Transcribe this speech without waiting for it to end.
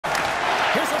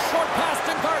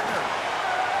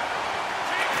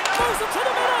Throws it to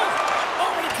the middle.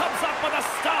 Oh, and he comes up with a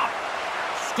stop.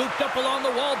 Scooped up along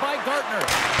the wall by Gartner.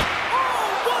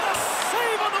 Oh, what a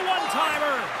save on the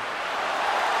one-timer.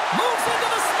 Moves into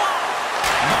the